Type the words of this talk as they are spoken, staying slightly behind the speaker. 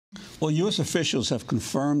Well, U.S. officials have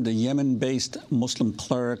confirmed the Yemen-based Muslim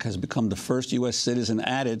cleric has become the first U.S. citizen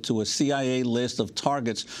added to a CIA list of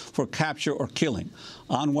targets for capture or killing.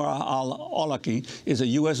 Anwar al-Awlaki is a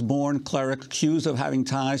U.S.-born cleric accused of having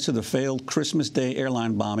ties to the failed Christmas Day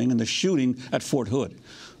airline bombing and the shooting at Fort Hood.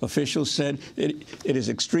 Officials said it is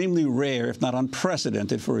extremely rare, if not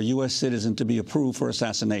unprecedented, for a U.S. citizen to be approved for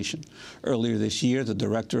assassination. Earlier this year, the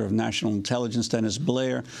Director of National Intelligence, Dennis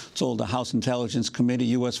Blair, told the House Intelligence Committee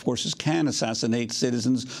U.S. forces can assassinate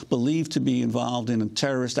citizens believed to be involved in a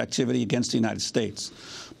terrorist activity against the United States.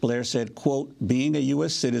 Blair said, quote, being a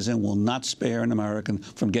U.S. citizen will not spare an American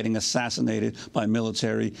from getting assassinated by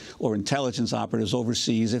military or intelligence operatives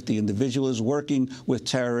overseas if the individual is working with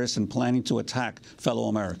terrorists and planning to attack fellow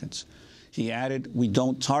Americans. He added, we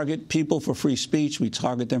don't target people for free speech. We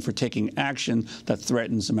target them for taking action that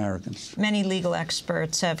threatens Americans. Many legal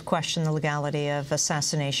experts have questioned the legality of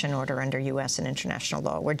assassination order under U.S. and international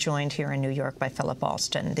law. We're joined here in New York by Philip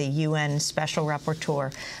Alston, the UN Special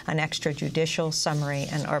Rapporteur on Extrajudicial, Summary,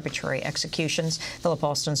 and Arbitrary Executions. Philip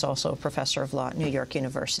Alston is also a professor of law at New York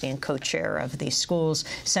University and co-chair of the school's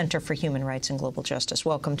Center for Human Rights and Global Justice.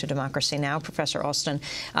 Welcome to Democracy Now!, Professor Alston.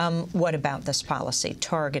 What about this policy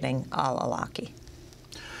targeting al-Awlaki?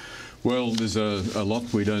 Well, there's a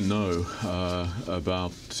lot we don't know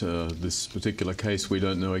about this particular case. We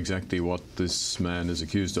don't know exactly what this man is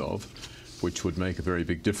accused of, which would make a very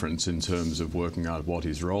big difference in terms of working out what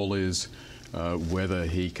his role is, whether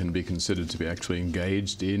he can be considered to be actually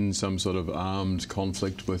engaged in some sort of armed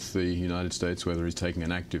conflict with the United States, whether he's taking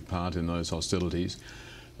an active part in those hostilities.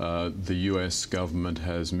 The US government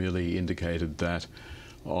has merely indicated that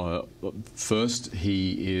first,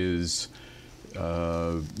 he is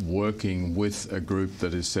working with a group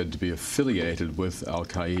that is said to be affiliated with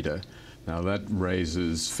al-Qaeda. Now, that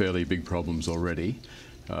raises fairly big problems already,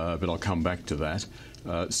 but I'll come back to that.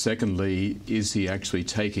 Secondly, is he actually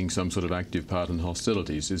taking some sort of active part in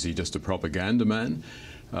hostilities? Is he just a propaganda man,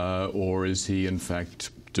 or is he, in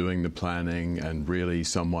fact, doing the planning and really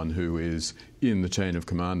someone who is in the chain of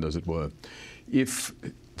command, as it were? If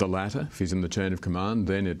the latter, if he's in the chain of command,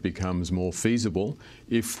 then it becomes more feasible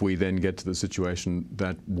if we then get to the situation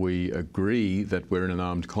that we agree that we're in an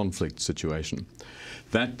armed conflict situation.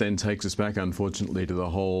 That then takes us back, unfortunately, to the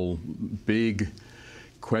whole big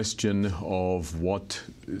question of what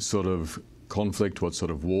sort of conflict, what sort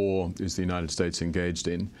of war is the United States engaged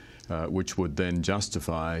in, which would then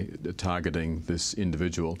justify targeting this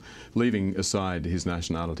individual, leaving aside his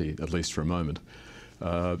nationality, at least for a moment.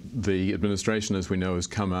 The administration, as we know, has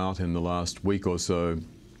come out in the last week or so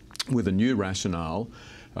with a new rationale.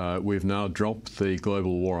 We've now dropped the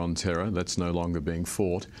global war on terror. That's no longer being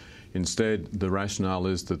fought. Instead, the rationale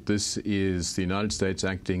is that this is the United States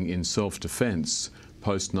acting in self-defense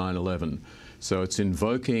post 9/11. So it's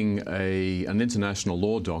invoking an international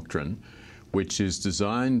law doctrine which is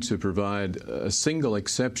designed to provide a single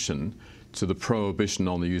exception to the prohibition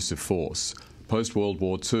on the use of force. Post-World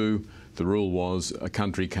War II, the rule was a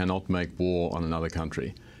country cannot make war on another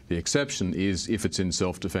country. The exception is if it's in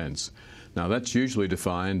self-defense. Now, that's usually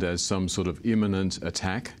defined as some sort of imminent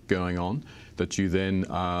attack going on that you then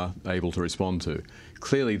are able to respond to.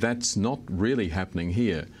 Clearly, that's not really happening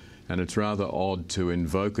here, and it's rather odd to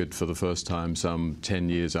invoke it for the first time some 9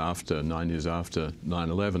 years after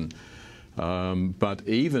 9/11. But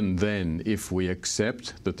even then, if we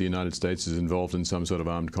accept that the United States is involved in some sort of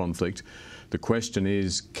armed conflict, the question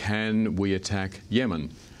is, can we attack Yemen?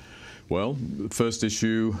 Well, the first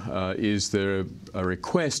issue, is there a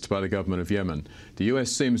request by the government of Yemen? The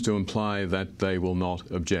US seems to imply that they will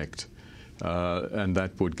not object, and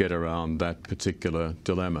that would get around that particular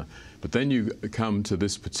dilemma. But then you come to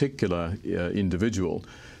this particular individual.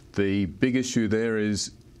 The big issue there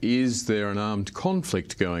is there an armed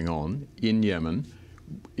conflict going on in Yemen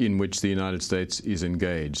in which the United States is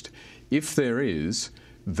engaged? If there is,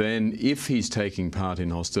 then if he's taking part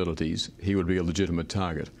in hostilities, he would be a legitimate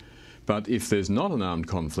target. But if there's not an armed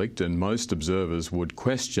conflict, and most observers would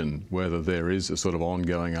question whether there is a sort of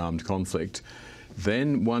ongoing armed conflict,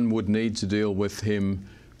 then one would need to deal with him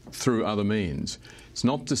through other means. It's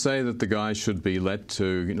not to say that the guy should be let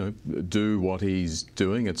to, do what he's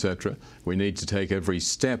doing, etc. We need to take every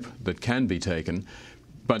step that can be taken,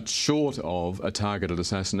 but short of a targeted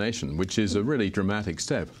assassination, which is a really dramatic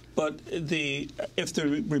step. But if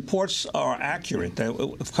the reports are accurate that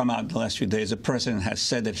have come out in the last few days, the president has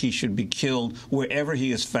said that he should be killed wherever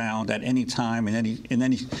he is found at any time in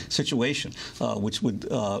any situation, which would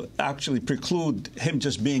actually preclude him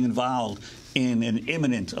just being involved in an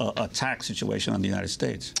imminent attack situation on the United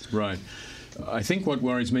States. Right. I think what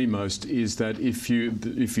worries me most is that if you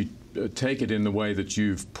take it in the way that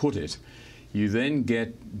you've put it, you then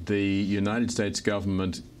get the United States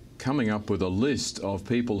government coming up with a list of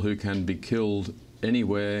people who can be killed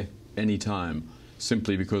anywhere, anytime,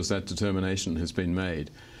 simply because that determination has been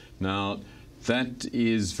made. Now, that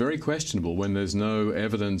is very questionable when there's no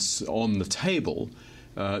evidence on the table.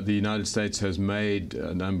 The United States has made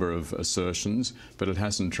a number of assertions, but it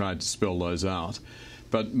hasn't tried to spell those out.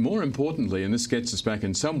 But more importantly, and this gets us back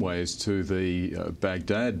in some ways to the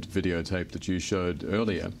Baghdad videotape that you showed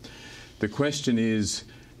earlier, the question is,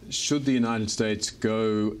 should the United States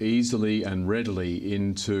go easily and readily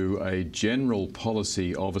into a general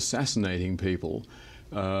policy of assassinating people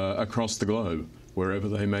across the globe, wherever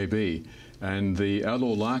they may be? And the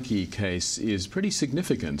al-Awlaki case is pretty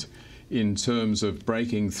significant in terms of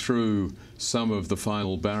breaking through some of the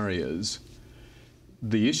final barriers.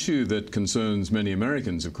 The issue that concerns many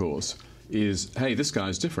Americans, of course, is, hey, this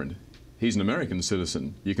guy's different. He's an American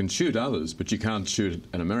citizen. You can shoot others, but you can't shoot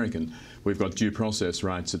an American. We've got due process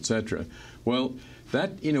rights, etc. Well,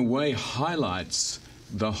 that in a way highlights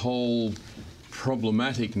the whole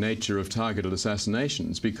problematic nature of targeted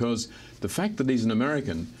assassinations, because the fact that he's an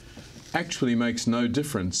American actually makes no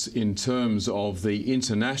difference in terms of the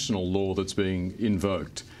international law that's being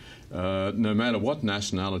invoked. No matter what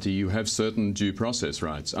nationality, you have certain due process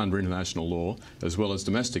rights under international law as well as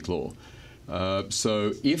domestic law.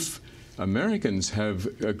 So if Americans have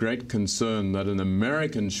a great concern that an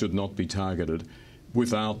American should not be targeted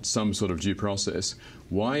without some sort of due process,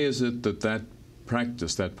 why is it that that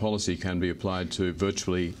practice, that policy, can be applied to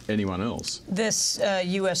virtually anyone else? This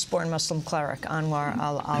U.S.-born Muslim cleric, Anwar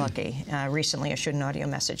al-Awlaki, recently issued an audio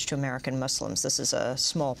message to American Muslims. This is a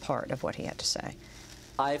small part of what he had to say.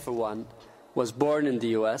 I, for one, was born in the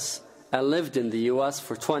U.S. and lived in the U.S.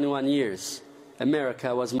 for 21 years.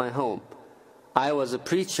 America was my home. I was a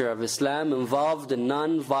preacher of Islam involved in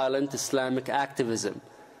non-violent Islamic activism.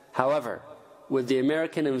 However, with the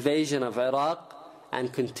American invasion of Iraq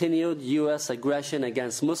and continued U.S. aggression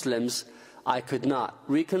against Muslims, I could not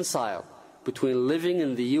reconcile between living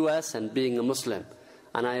in the U.S. and being a Muslim,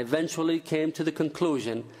 and I eventually came to the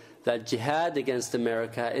conclusion that jihad against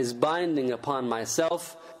America is binding upon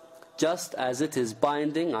myself just as it is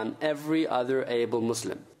binding on every other able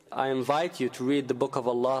Muslim. I invite you to read the Book of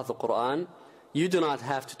Allah, the Quran. You do not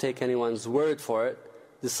have to take anyone's word for it.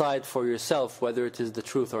 Decide for yourself whether it is the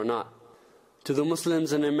truth or not. To the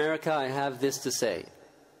Muslims in America, I have this to say.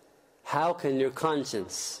 How can your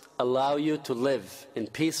conscience allow you to live in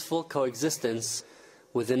peaceful coexistence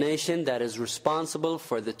with a nation that is responsible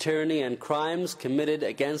for the tyranny and crimes committed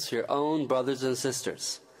against your own brothers and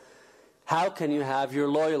sisters? How can you have your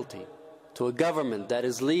loyalty to a government that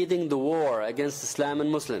is leading the war against Islam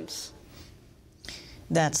and Muslims?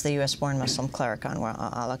 That's the U.S.-born Muslim cleric, Anwar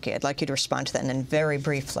al-Awlaki. I'd like you to respond to that, and then very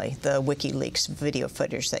briefly, the WikiLeaks video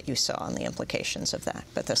footage that you saw and the implications of that.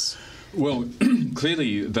 But this... Well,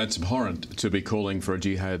 clearly that's abhorrent to be calling for a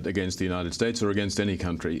jihad against the United States or against any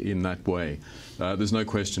country in that way. There's no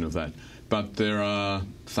question of that. But there are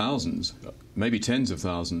thousands, maybe tens of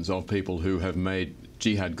thousands of people who have made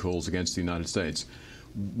jihad calls against the United States.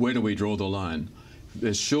 Where do we draw the line?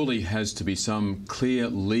 There surely has to be some clear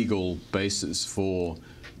legal basis for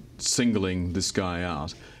singling this guy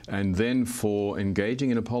out, and then for engaging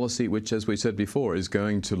in a policy which, as we said before, is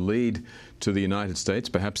going to lead to the United States,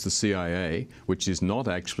 perhaps the CIA, which is not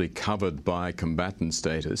actually covered by combatant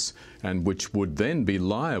status, and which would then be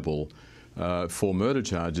liable for murder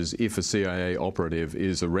charges if a CIA operative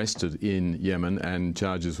is arrested in Yemen and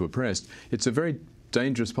charges were pressed. It's a very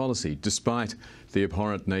dangerous policy, despite the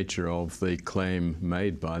abhorrent nature of the claim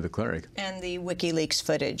made by the cleric. And the WikiLeaks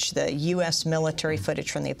footage, the U.S. military footage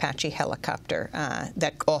from the Apache helicopter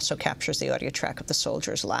that also captures the audio track of the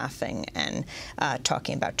soldiers laughing and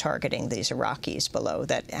talking about targeting these Iraqis below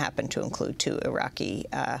that happened to include 2 Iraqi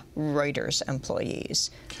Reuters employees.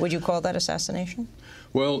 Would you call that assassination?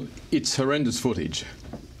 Well, it's horrendous footage.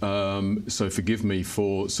 So forgive me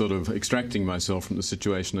for sort of extracting myself from the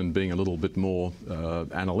situation and being a little bit more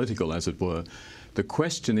analytical, as it were. The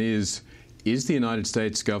question is the United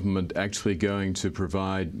States government actually going to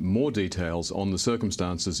provide more details on the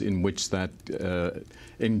circumstances in which that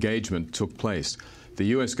engagement took place? The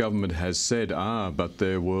US government has said, but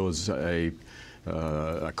there was a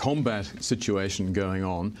combat situation going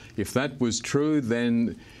on. If that was true,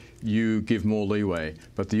 then you give more leeway.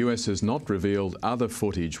 But the US has not revealed other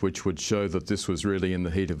footage which would show that this was really in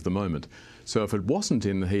the heat of the moment. So if it wasn't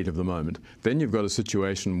in the heat of the moment, then you've got a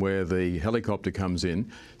situation where the helicopter comes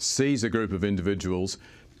in, sees a group of individuals,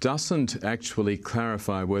 doesn't actually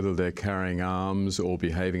clarify whether they're carrying arms or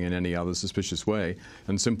behaving in any other suspicious way,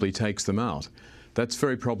 and simply takes them out. That's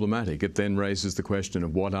very problematic. It then raises the question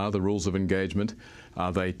of what are the rules of engagement?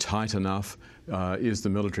 Are they tight enough? Is the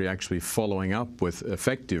military actually following up with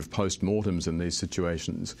effective post-mortems in these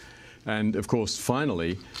situations? And, of course,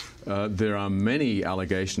 finally, there are many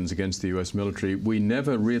allegations against the US military. We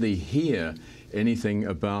never really hear anything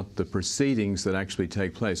about the proceedings that actually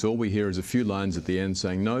take place. All we hear is a few lines at the end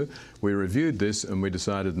saying, no, we reviewed this and we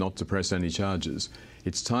decided not to press any charges.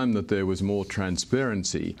 It's time that there was more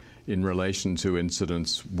transparency in relation to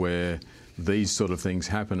incidents where these sort of things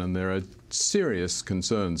happen, and there are serious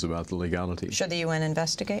concerns about the legality. Should the UN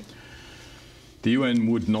investigate? The UN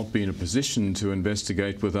would not be in a position to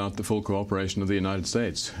investigate without the full cooperation of the United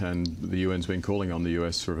States, and the UN's been calling on the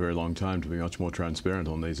US for a very long time to be much more transparent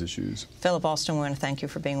on these issues. Philip Alston, we want to thank you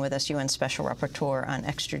for being with us, UN Special Rapporteur on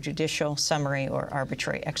Extrajudicial, Summary, or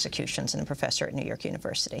Arbitrary Executions, and a professor at New York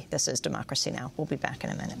University. This is Democracy Now! We'll be back in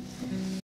a minute.